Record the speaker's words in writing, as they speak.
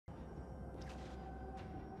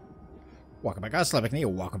Welcome back guys, Slavic here.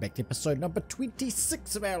 Welcome back to episode number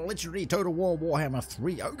 26 of our legendary Total War Warhammer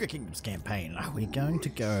 3 Ogre Kingdoms campaign. Are we going to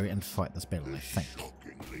go and fight this battle, I think?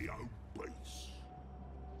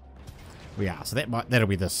 We are, so that'll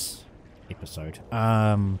be this episode.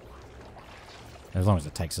 As long as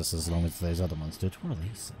it takes us as long as those other ones did. What are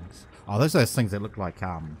these things? Oh, those are those things that look like,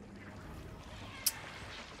 what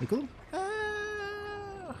do you call them?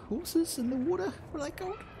 Horses in the water? What are they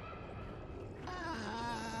called?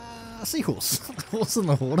 Seahorse. Horse in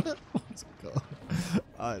the water?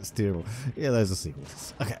 Oh, it's terrible. Yeah, those are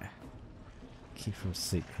seahorses. Okay. Keeper of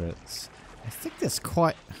secrets. I think that's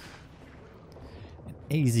quite an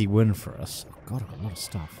easy win for us. Oh god, I've got a lot of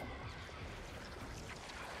stuff.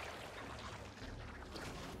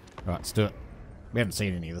 Right, let's do it. We haven't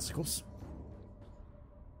seen any of this, of course.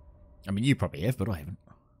 I mean, you probably have, but I haven't.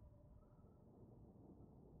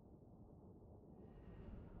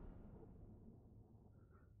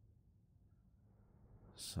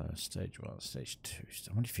 So, stage 1, stage 2.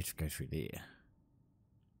 I wonder if you have to go through there.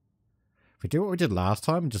 If we do what we did last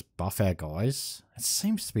time and just buff our guys, it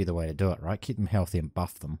seems to be the way to do it, right? Keep them healthy and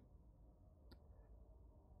buff them.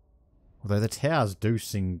 Although the towers do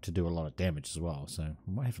seem to do a lot of damage as well, so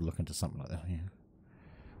we might have to look into something like that. Yeah.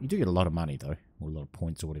 You do get a lot of money, though, or a lot of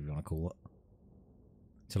points, or whatever you want to call it,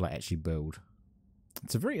 to like actually build.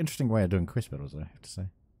 It's a very interesting way of doing quest battles, I have to say,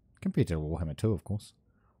 compared to Warhammer 2, of course.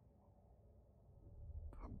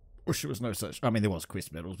 Wish there was no such. I mean, there was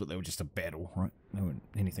quest battles, but they were just a battle, right? They weren't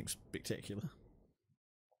anything spectacular.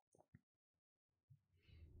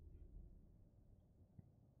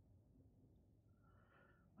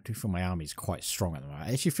 I do feel my army's quite strong at the moment.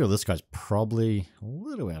 I actually feel this guy's probably a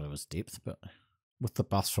little out of his depth, but with the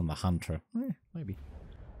buffs from the hunter, maybe.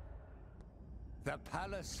 The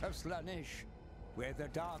palace of Slaanesh, where the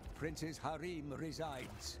Dark Prince's harem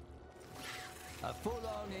resides. A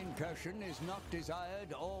full-on incursion is not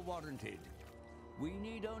desired or warranted. We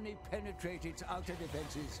need only penetrate its outer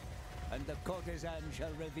defenses, and the courtesans shall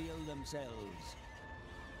reveal themselves.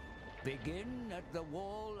 Begin at the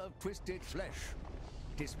Wall of Twisted Flesh.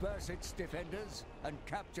 Disperse its defenders, and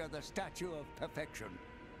capture the Statue of Perfection.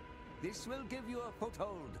 This will give you a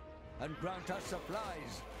foothold, and grant us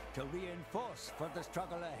supplies to reinforce for the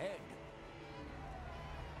struggle ahead.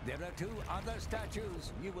 There are 2 other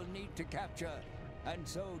statues you will need to capture, and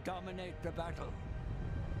so dominate the battle.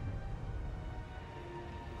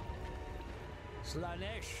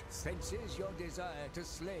 Slaanesh senses your desire to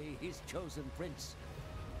slay his chosen prince.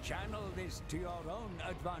 Channel this to your own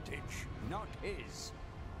advantage, not his.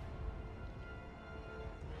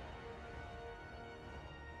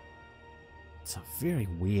 It's a very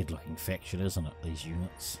weird looking faction, isn't it, these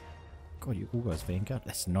units? God, you all guys Vanguard?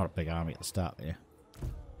 That's not a big army at the start there.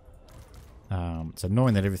 It's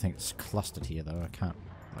annoying that everything's clustered here, though. I can't,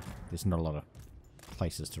 like, there's not a lot of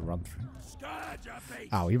places to run through.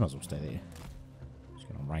 Oh, you might as well stay there.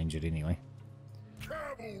 Just gonna range it anyway.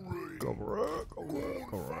 Go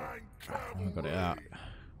I got it out.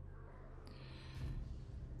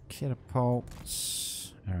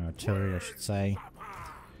 Catapults. Artillery, I should say.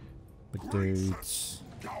 Big dudes.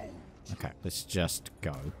 Okay, let's just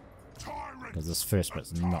go. Because this first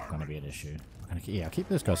bit's not going to be an issue. Yeah, I'll keep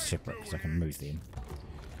those guys separate because I can move them.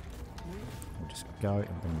 We'll just go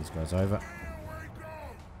and bring these guys over.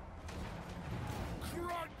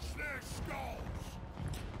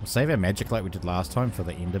 We'll save our magic like we did last time for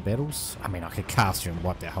the ender battles. I mean, I could cast you and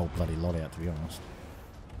wipe that whole bloody lot out, to be honest.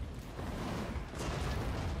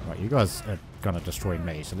 Right, you guys are going to destroy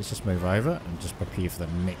me, so let's just move over and just prepare for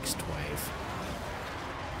the next wave.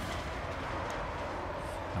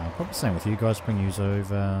 Probably same with you guys, bring yous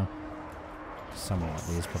over. Somewhere like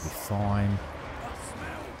there is probably fine.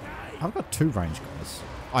 I've got 2 range guys.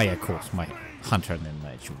 Oh yeah, of course, my hunter and then the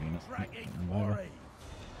actual unit.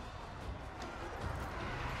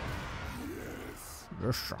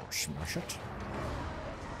 Yes, I'll smash it.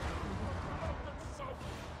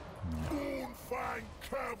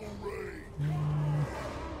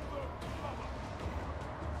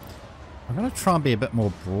 I'm going to try and be a bit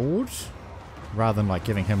more broad. Rather than like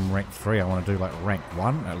giving him rank 3, I want to do like rank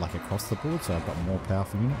 1, like across the board, so I've got more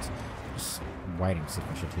powerful units. Just waiting to see if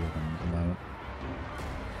I should heal him at the moment.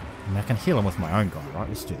 And I can heal him with my own guy, right?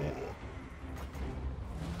 Let's do that.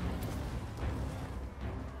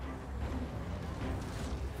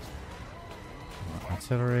 Right,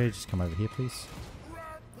 artillery, just come over here, please.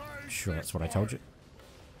 Sure, that's what I told you.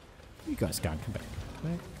 You guys go and come back.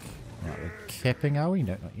 Come back. Right, we're capping, are we?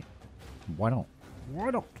 No, not yet. Why not?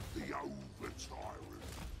 Why not?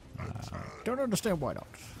 Don't understand why not.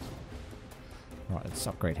 Right, let's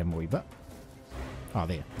upgrade him a wee bit. Oh,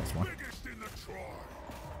 there. That's one.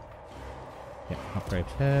 Yeah, upgrade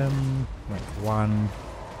him. Rank 1.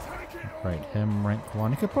 Upgrade him, rank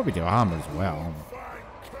 1. He could probably do armor as well.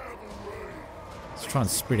 Let's try and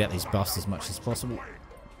spread out these buffs as much as possible.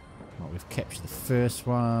 Right, we've captured the first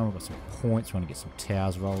one. We've got some points. We want to get some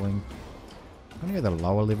towers rolling. I'm going to go the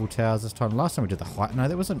lower level towers this time. Last time we did the high... No,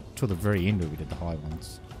 that wasn't until the very end where we did the high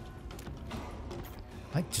ones.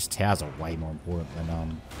 I think just towers are way more important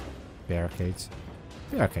than barricades.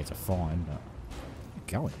 Barricades are fine, but...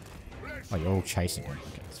 Where are you going? Oh, you're all chasing him.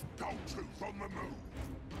 Okay,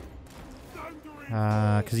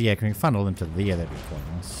 because, yeah, can we funnel into there? That'd be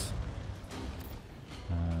quite nice.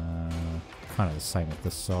 Kind of the same with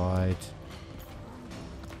this side.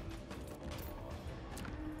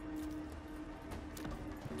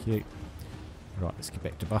 Cute. Right, let's get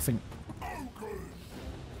back to buffing. Do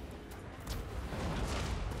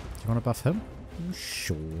you want to buff him?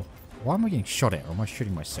 Sure. Why am I getting shot at, or am I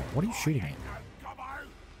shooting myself? What are you shooting at?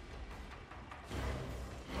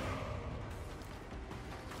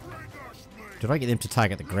 Did I get them to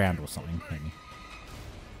target the ground or something? Maybe.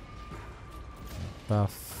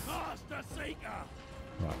 Buff.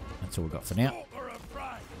 Right, that's all we've got for now.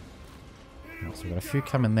 Right, so we've got a few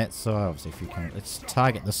coming that side, obviously a few coming. Let's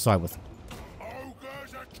target this side with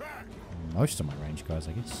most of my range guys,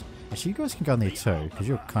 I guess. Actually, you guys can go in there too, because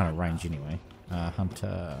you're kind of range anyway.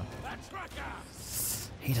 Hunter.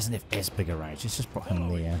 He doesn't have as big a range. Let's just put him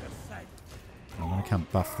there. I'm going to come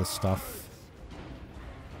buff this stuff.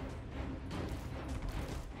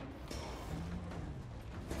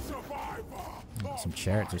 Some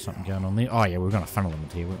chariots or something going on there. Oh yeah, we were going to funnel them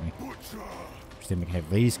into here, weren't we? Because then we can have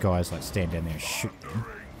these guys like stand down there and shoot them.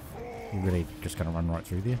 You're really just going to run right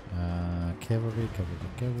through there. Cavalry,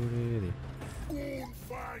 cavalry,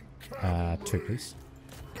 there. 2 please.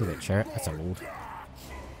 Kill that chariot. That's a lord.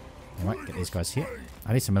 Alright, get these guys here.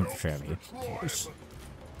 I need some infantry over here.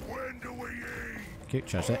 Cute,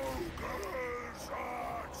 charge that.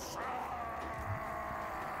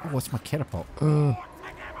 Oh, what's my catapult?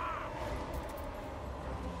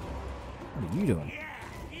 What are you doing?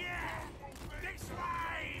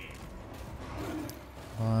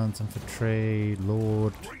 Lines, infantry,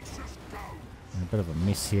 lord. And a bit of a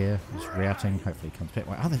mess here. Just routing. Hopefully he comes back.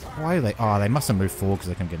 Why are they? Oh, they must have moved forward because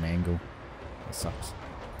they can get an angle. That sucks.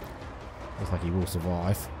 Looks like he will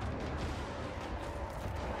survive.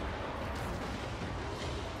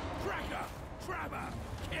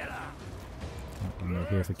 Move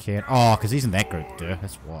here if we can. Oh, because he's in that group, duh.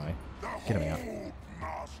 That's why. Get him out.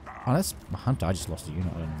 Oh, that's my hunter. I just lost a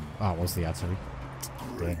unit. Oh, it was the artillery.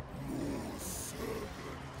 Dang.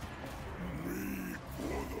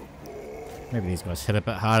 Maybe these guys hit a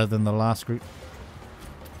bit harder than the last group.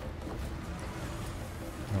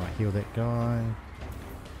 Alright, heal that guy.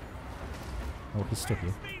 Oh, he's still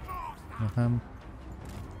here.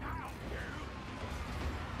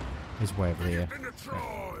 He's way over there.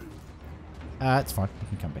 It's fine. We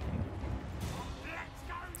can come back in.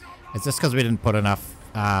 It's just because we didn't put enough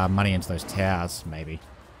money into those towers, maybe.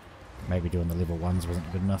 Maybe doing the level 1s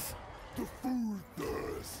wasn't good enough.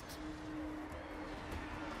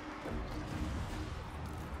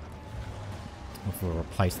 If we'll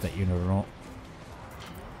replace that unit or not.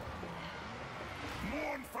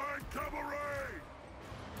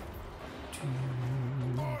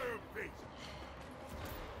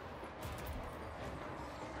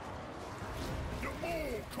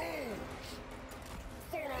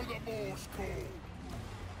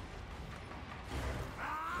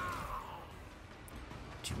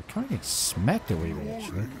 Gee, we're kind of getting smacked a wee bit,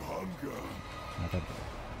 actually.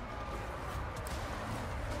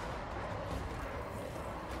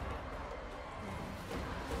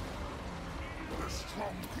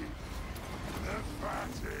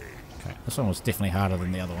 Okay, this one was definitely harder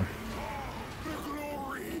than the other one.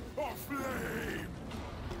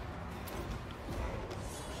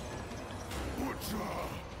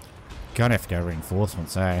 Gonna have to go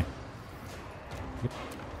reinforcements, eh? Yep.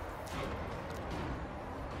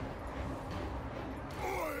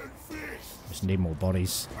 Just need more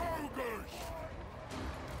bodies.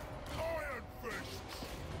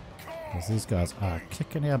 Because these guys are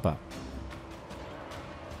kicking our butt.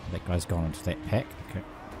 That guy's gone into that pack. Okay.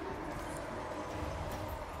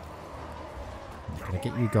 I'm gonna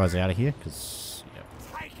get you guys out of here, because... Yep.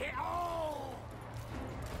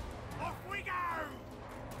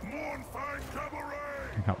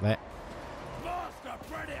 Can help that.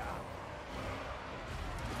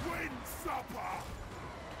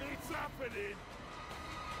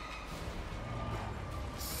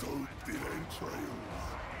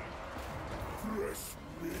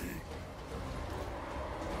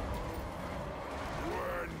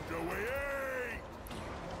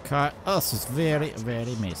 Okay, oh, this is very,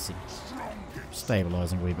 very messy.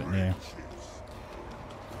 Stabilising a wee bit now.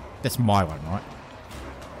 That's my one, right?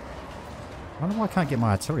 I wonder why I can't get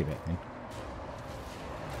my artillery back then.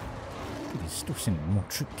 He's still sending more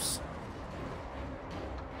troops.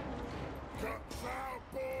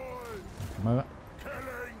 Come over.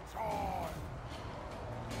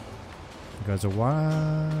 He goes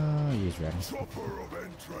away. He's ready.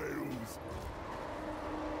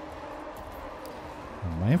 Oh,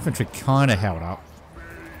 my infantry kind of held up.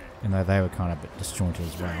 Even though they were kind of a bit disjointed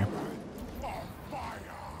as well.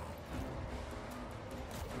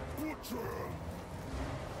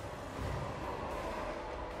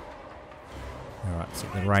 Alright, so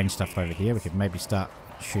the range stuff over here. We could maybe start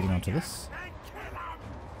shooting onto this.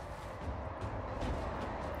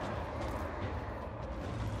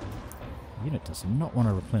 The unit does not want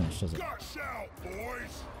to replenish, does it?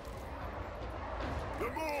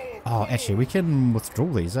 Oh, actually, we can withdraw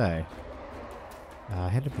these, eh?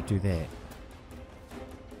 How did we do that?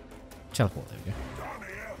 Teleport, there we go.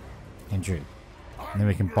 And Drew. And then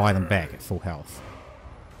we can buy them back at full health.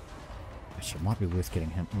 Actually, it might be worth getting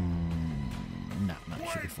him. No, it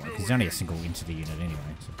should be fine. Because he's only a single entity unit anyway.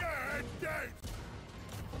 So.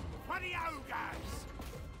 For the ogres!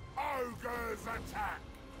 Ogres attack!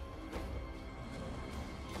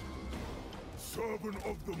 Servant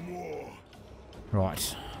of the Moor.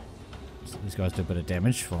 Right. So these guys do a bit of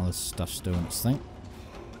damage while this stuff's doing its thing.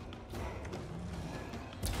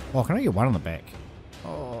 Oh, can I get one on the back?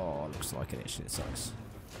 Oh, looks like it actually. It sucks.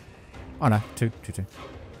 Oh no, two.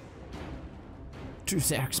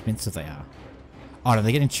 See how expensive they are. Oh no,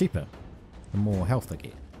 they're getting cheaper. The more health they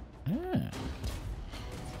get. Ah.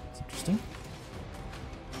 That's interesting.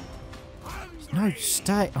 No,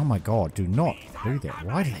 stay. Oh my god, do not do that.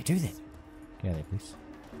 Why do they do that? Get out of there, please.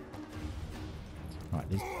 Right,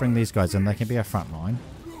 let's bring these guys in. They can be our front line.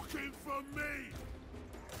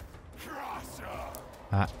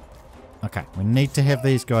 Okay, we need to have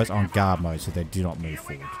these guys on guard mode so they do not move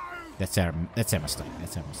forward. That's our mistake. That's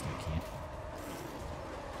our mistake here.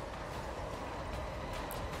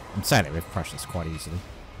 I'm saying that we've crushed this quite easily.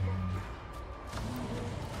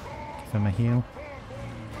 Give him a heal.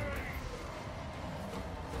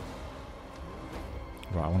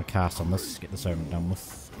 Right, I want to cast on this, get this over and done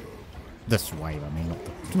with. This wave, I mean,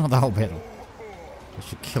 not the whole battle. This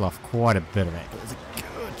should kill off quite a bit of that. There's a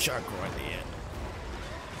good chunk right there.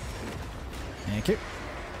 Thank you.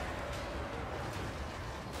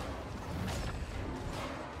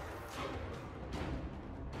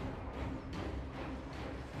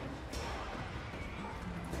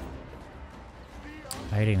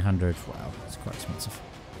 $1,800. Wow, it's quite expensive.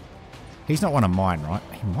 He's not one of mine, right?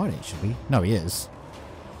 He might actually be. No, he is.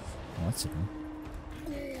 Oh, that's it.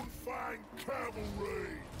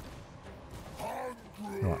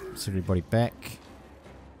 Right, so everybody back.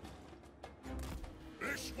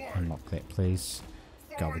 Unlock that, please.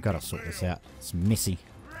 God, we've got to sort this out. It's messy.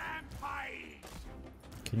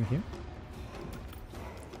 Can you hear?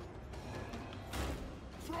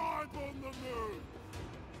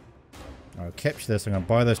 I'll capture this. I'm going to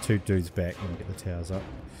buy those two dudes back and get the towers up.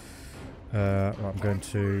 Right, I'm going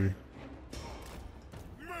to...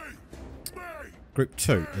 Group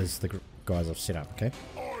 2 is the guys I've set up, okay?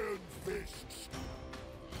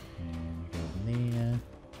 And go in there.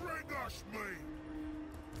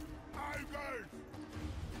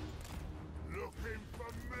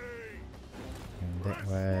 And that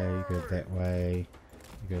way, you go that way,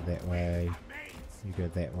 you go that way, you go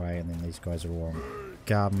that way, and then these guys are all on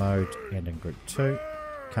guard mode and in group 2.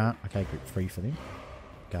 Can't. Okay, group 3 for them.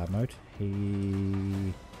 Guard mode.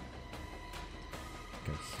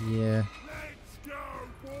 Go here.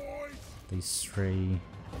 These 3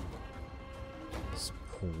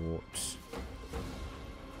 support.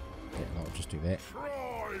 Yeah, I'll just do that.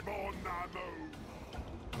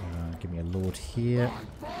 Give me a lord here.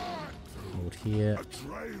 Lord here.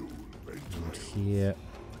 Lord here.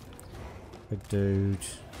 Big dude.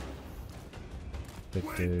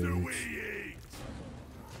 Big dude.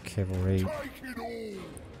 Cavalry.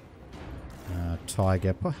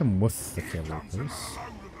 Tiger. Put him with the cavalry, please.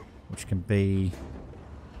 Which can be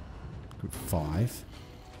group 5.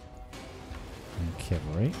 And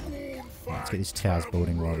cavalry. Right, let's get these towers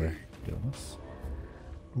building while we're doing this.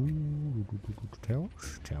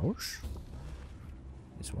 Towers.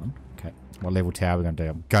 This one. Okay. What level tower we're going to do?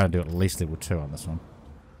 I'm going to do at least level 2 on this one.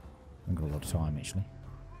 I've got a lot of time, actually.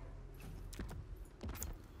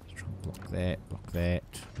 Let's try and block that, block that.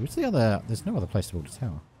 Where's the other... There's no other place to build a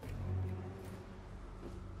tower.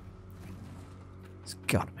 It's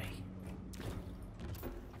got to be.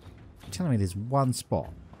 You're telling me there's one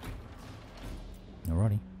spot.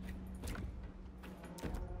 Alrighty.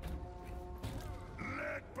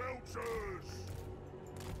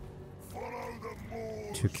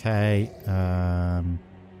 2k.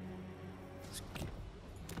 Let's get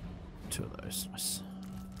 2 of those. Nice.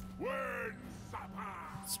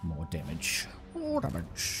 That's more damage. More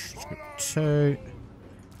damage. Let's get 2.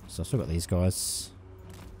 So I've still got these guys.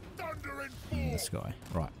 And this guy.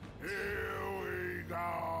 Right.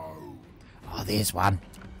 Oh, there's one.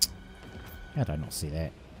 How did I not see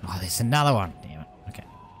that? Oh, there's another one. Damn it. Okay.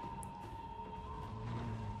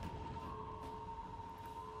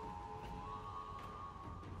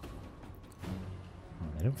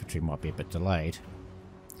 Oh, that infantry might be a bit delayed.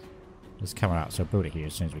 It's coming up, so I'll build it here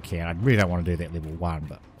as soon as we can. I really don't want to do that level 1,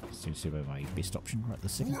 but it seems to be my best option right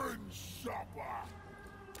this second.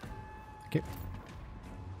 Okay.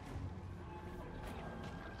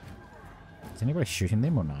 Is anybody shooting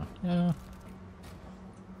them or no? No.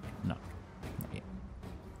 No. Not yet.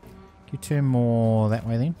 Can you turn more that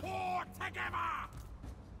way then? Like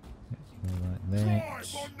that.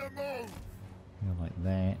 Like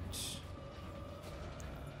that.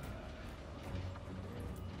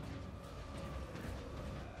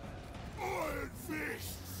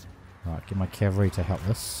 Right, get my cavalry to help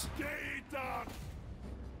this.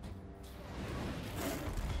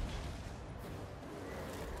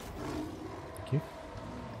 Thank you.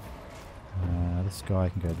 This guy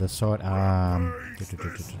can go this side.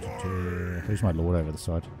 Who's my lord over the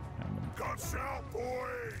side?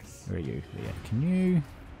 Where are you? Yeah. Can you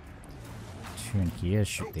turn here,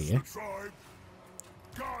 shoot there?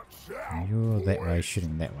 And you're that way,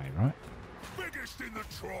 shooting that way, right?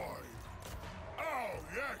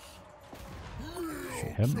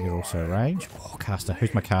 Shoot him. You're also range. Oh, caster.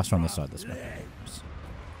 Who's my caster on this side? This way. Oops.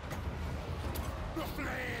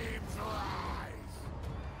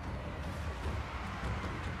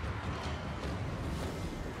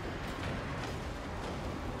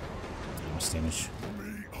 Nice damage.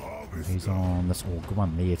 He's on this Ogre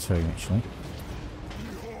one there too, actually.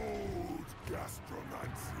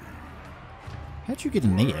 How'd you get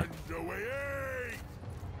in there?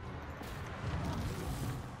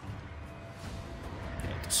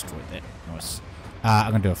 Destroy that. Nice.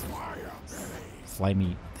 I'm gonna do a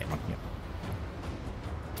flamey. That one. Yep.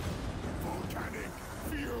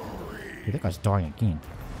 Dude, that guy's dying again.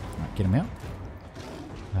 Right, get him out.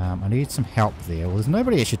 I need some help there. Well, there's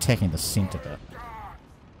nobody actually attacking the centre bit.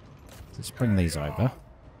 Let's bring these over.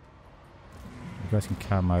 You guys can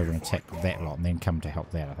come over and attack that lot, and then come to help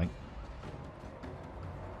that. I think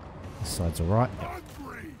this side's all right. Yep.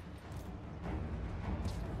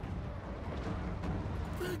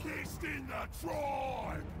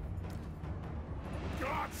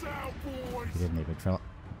 Get in there, big fella.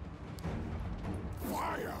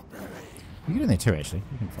 You get in there too, actually.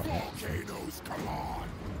 You can fight that.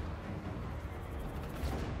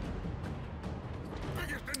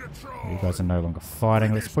 You guys are no longer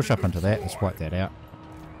fighting. Let's push up into that. Let's wipe that out.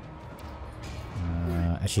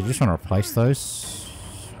 Actually, I just want to replace those.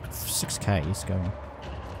 6k is going.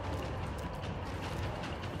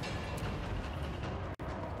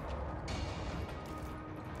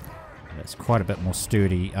 That's quite a bit more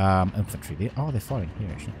sturdy infantry there. Oh, they're fighting here,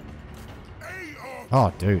 actually.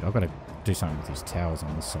 Oh, dude, I've got to do something with these towers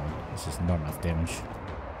on this side. This is not enough damage.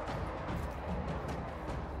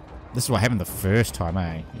 This is what happened the first time,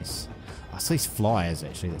 eh? Yes. I see these flyers,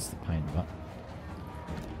 actually. That's the pain in the butt.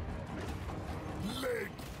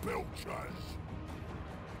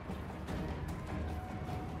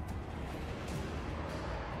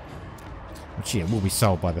 Which, yeah, will be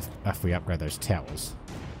sold by the if we upgrade those towers.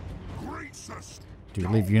 Do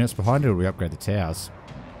we leave units behind, or do we upgrade the towers?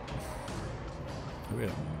 We'll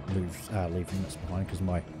leave units behind because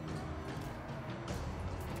my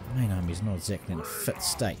main army's not exactly in a fit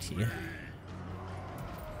state here.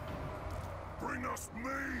 Bring us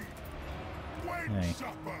meat. Hey.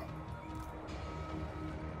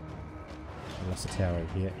 I lost a tower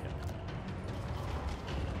over here. Yep.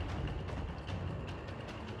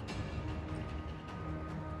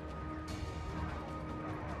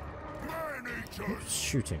 Who's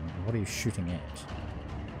shooting? What are you shooting at?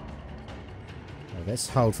 Oh, let's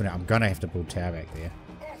hold for now. I'm gonna have to build tower back there.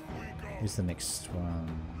 Here's the next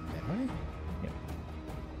one. That way? Yep.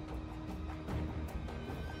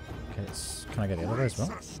 Okay, can I go the other way as well?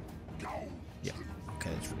 Yep. Okay,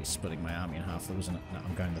 that's really splitting my army in half though, isn't it? No,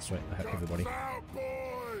 I'm going this way. I hope everybody.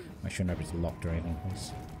 Make sure nobody's locked or anything,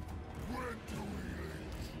 please.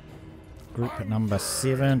 Group at number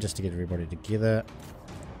 7, just to get everybody together.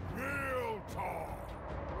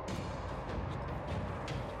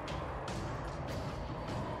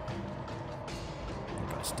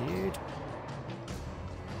 Dude.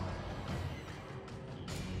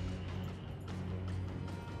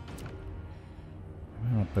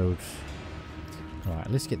 I'll build Alright,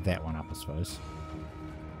 let's get that one up, I suppose.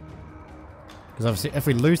 Because obviously, if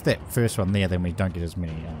we lose that first one there, then we don't get as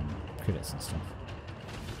many credits and stuff.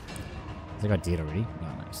 I think I did already. No,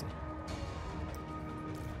 no, see.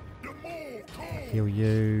 Heal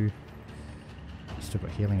you. Still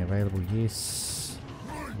got healing available, yes.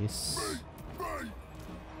 Yes.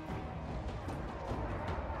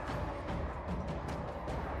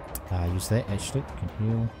 Use that actually, can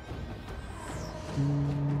heal.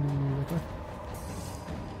 Okay.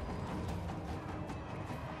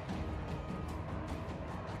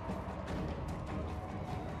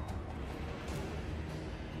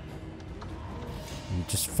 You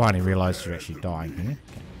just finally realised you're actually dying here.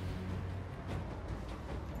 Okay.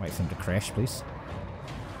 Wait for him to crash, please.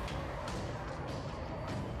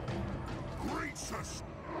 Greasus.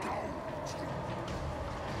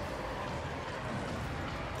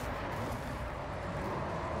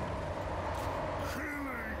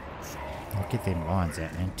 I'll get them lines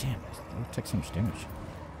out, man. Damn, they'll take so much damage.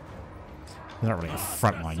 They're not really a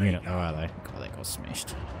frontline unit, though, are they? God, that got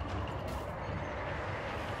smashed.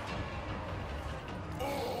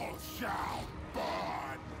 All shall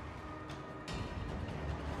burn.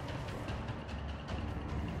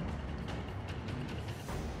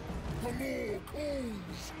 For more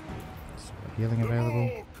calls. So, healing available.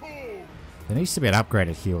 More calls. There needs to be an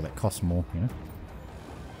upgraded heal that costs more, you know?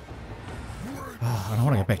 Oh, I don't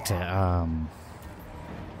want to go back to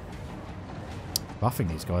buffing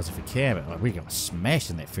these guys if we can, but like, we got smashed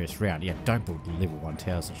in that first round. Yeah, don't build level 1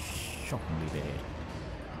 towers, are shockingly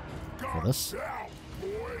bad for this. Down,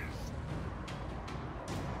 boys.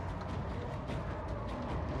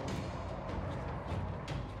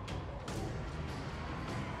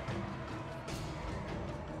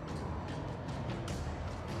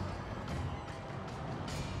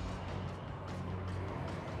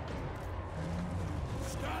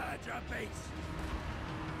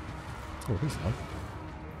 Oh, he's low.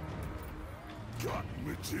 God,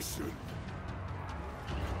 magician.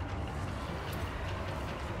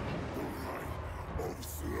 The right of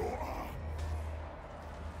slaughter.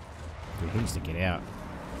 Dude, he needs to get out.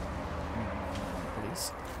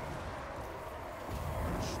 Please.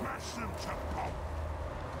 Smash them to pulp.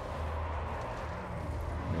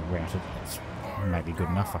 We're routed. That's maybe good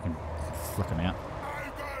enough. I can flick him out.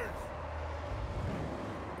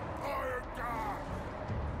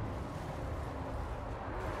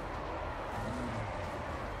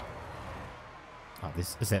 Oh,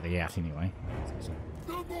 this is at the out anyway. So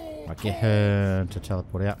I'll get her to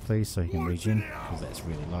teleport out, please, so he can regen, because that's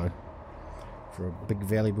really low for a big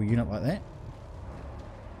valuable unit like that.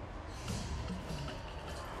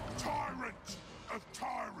 Tyrant of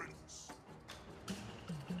tyrants.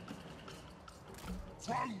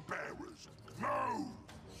 Throne bearers, no.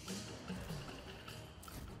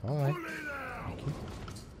 Bye. Pull it out. Thank you.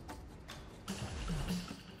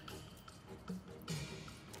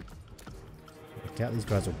 I doubt these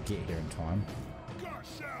guys will get here in time.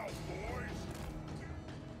 Gush out, boys.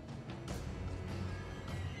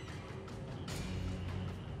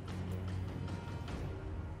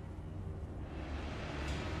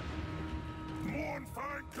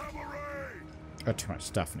 Mournfang cabaret. Got too much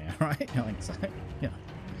stuff now, right? I think so. Yeah.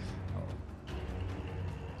 Oh.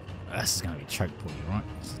 This is going to be a choke point, right?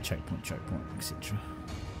 It's a choke point, etc.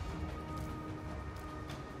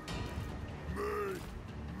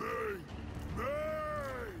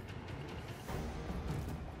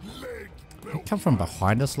 Come from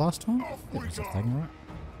behind us last time? That was a thing, right?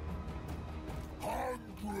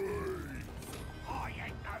 Hungry. I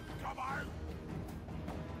ain't no gobbo.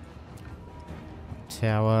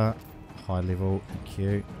 Tower, high level, thank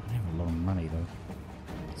you. I have a lot of money though.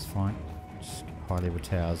 It's fine. Just get high level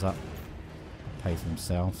towers up. Pay for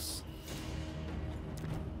themselves.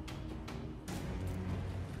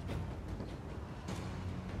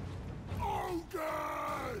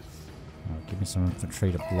 Ogres. Give me some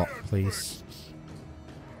infantry to block, please.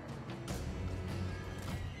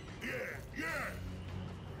 Yeah.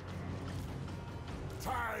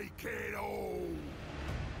 Take it all.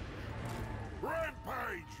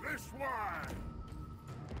 Rampage this way.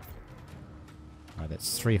 Alright,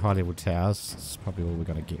 that's 3 high level towers. That's probably all we're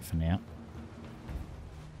going to get for now.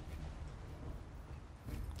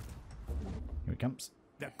 Here it comes.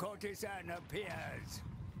 The courtesan appears.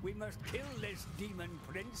 We must kill this demon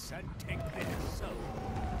prince and take their soul.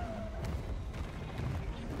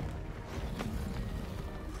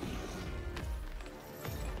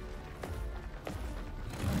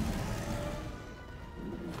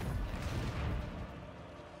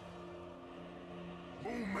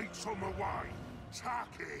 All meat's on the way.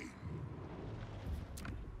 Taki.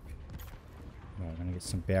 Right, we're going to get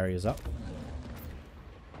some barriers up.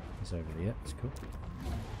 He's over there. That's cool.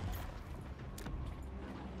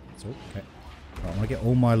 That's all. Okay. Right, I want to get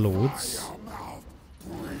all my lords.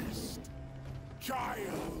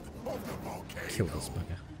 Kill this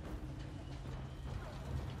bugger.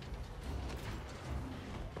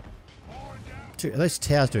 Dude, are those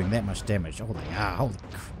towers doing that much damage? Oh, they are. Holy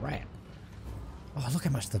crap. Oh, look how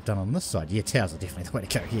much they've done on this side. Yeah, towers are definitely the way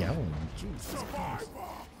to go here. Oh, Jesus Christ.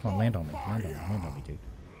 Come on, land on me. Land on me. Land on me, dude.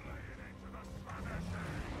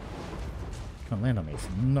 Come on, land on me. It's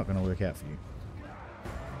not going to work out for you.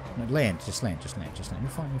 No, land. Just land. Just land. Just land.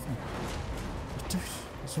 You're fine. You're fine. Dude,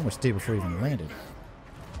 it's almost dead before you even landed.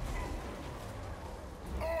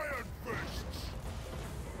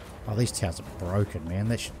 Oh, these towers are broken, man.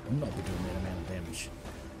 They should not be doing that amount of damage.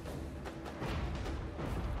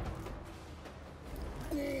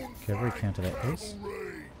 Cavalry, counter that, please.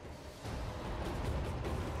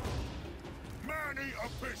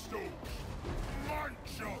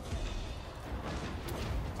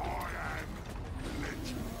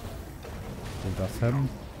 Buff him.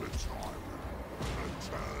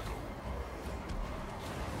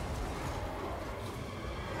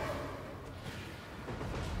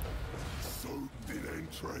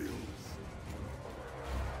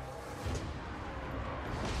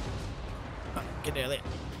 Oh, get out of there.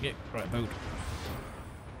 Yeah, right, build.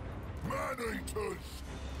 Man-eaters!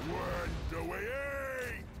 When do we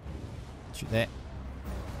eat? Shoot that.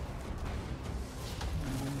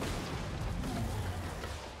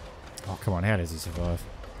 Oh, come on, how does he survive?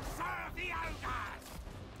 Serve the ogres!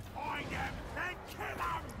 Find them, then kill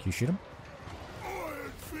them! Can you shoot him?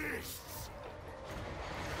 Iron fists!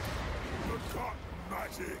 The cut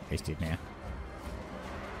magic! He's dead now.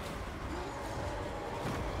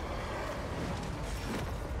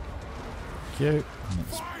 Cute.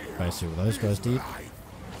 That's basically all those guys did. Be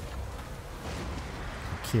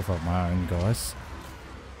careful of my own guys.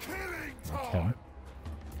 Okay.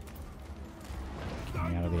 Get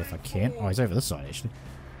me out of there if I can. Oh, he's over this side actually.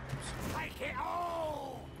 Take it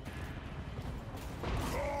all!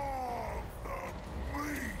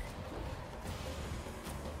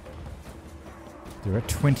 There are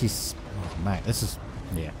 20. Oh, mate, this is.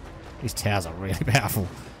 Yeah. These towers are really powerful.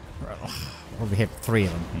 Well, we had 3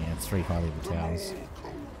 of them. Yeah, 3 high level towers.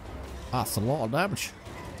 That's a lot of damage.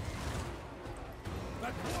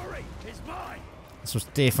 The glory is mine! This was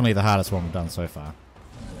definitely the hardest one we've done so far.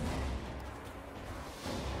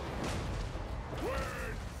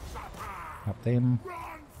 Up them. Run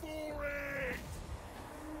for it!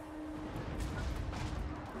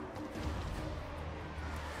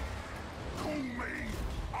 Call me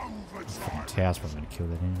overtime! Towers probably going to kill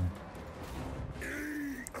that anyway.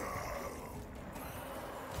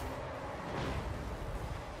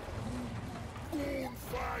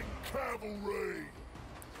 Cavalry!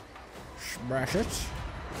 Smash it.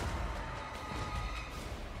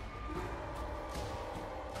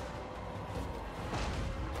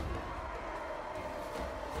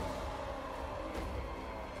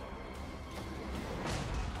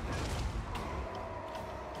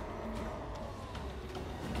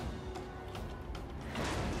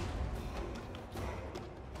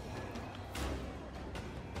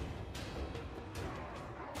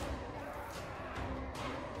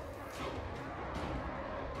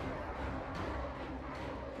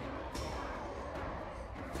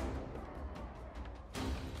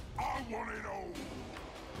 Want it all!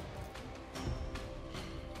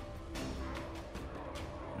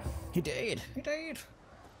 He did. He did.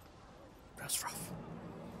 That's rough.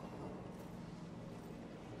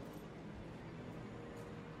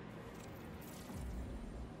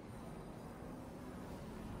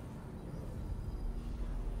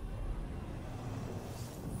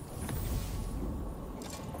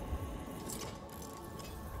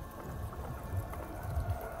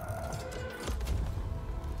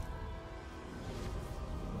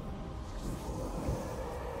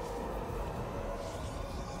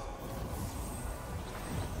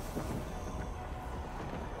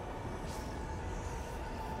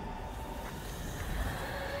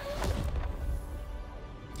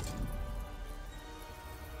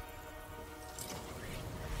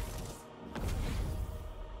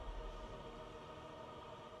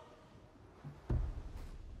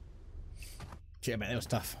 Yeah, man, that was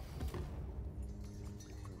tough.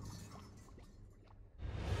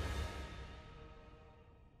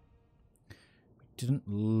 We didn't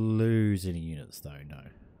lose any units though, no.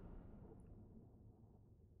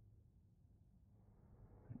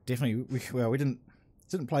 Definitely, we didn't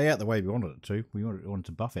play out the way we wanted it to. We wanted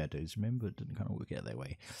to buff our dudes, remember? It didn't kind of work out that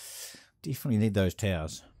way. Definitely need those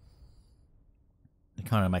towers. They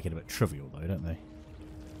kind of make it a bit trivial though, don't they?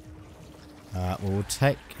 Well, we'll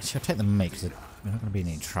take... Shall I take the meat? Because we're not going to be in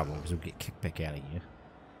any trouble because we'll get kicked back out of here.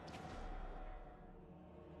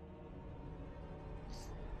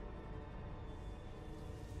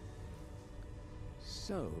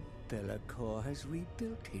 So, Be'lakor has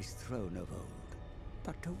rebuilt his throne of old.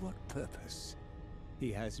 But to what purpose?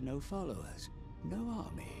 He has no followers, no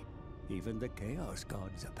army. Even the Chaos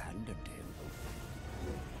Gods abandoned him.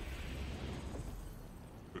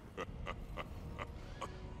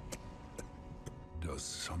 Does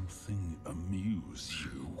something amuse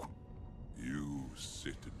you? You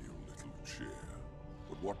sit in your little chair,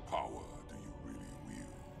 but what power do you really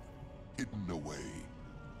wield? Hidden away,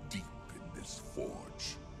 deep in this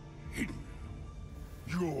forge. Hidden.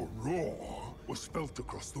 Your roar was felt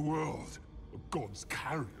across the world. A god's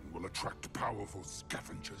carrion will attract powerful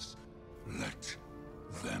scavengers. Let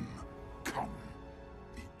them come.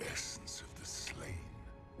 The essence of the slain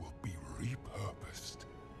will be repurposed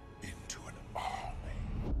into an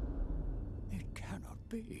army. It cannot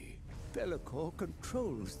be. Be'lakor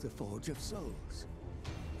controls the Forge of Souls.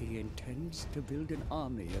 He intends to build an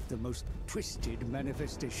army of the most twisted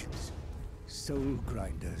manifestations. Soul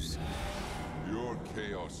grinders. Your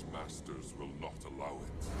Chaos Masters will not allow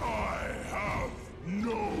it. I have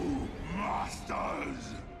no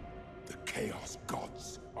masters! The Chaos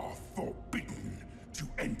Gods are forbidden to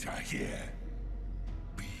enter here.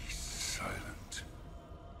 Be silent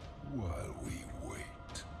while we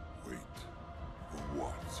wait. Wait for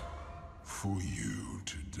what? For you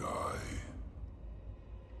to die.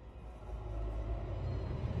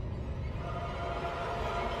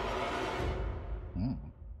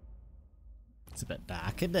 It's a bit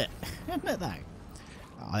dark, isn't it? Isn't it though?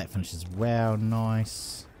 Oh, that finishes well.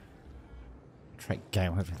 Nice. Trait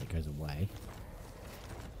game. Hopefully that goes away.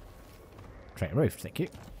 Trait roof. Thank you.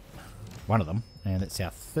 One of them. And that's our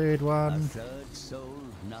third A one. third soul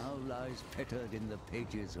now lies fettered in the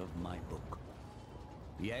pages of my book.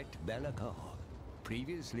 Yet Be'lakor,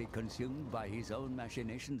 previously consumed by his own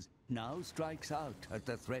machinations, now strikes out at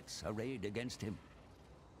the threats arrayed against him.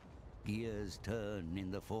 Gears turn in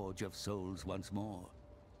the Forge of Souls once more,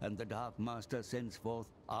 and the Dark Master sends forth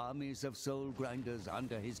armies of soul grinders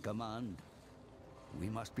under his command. We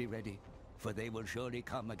must be ready, for they will surely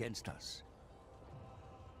come against us.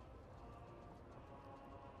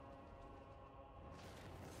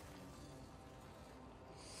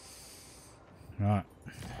 Right.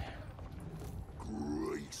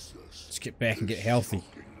 Greasus. Let's get back and get healthy.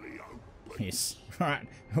 Yes. Alright,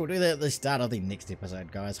 we'll do that at the start of the next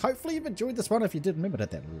episode, guys. Hopefully you've enjoyed this one. If you did, remember to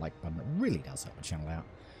hit that like button. It really does help the channel out.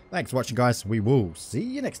 Thanks for watching, guys. We will see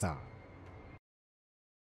you next time.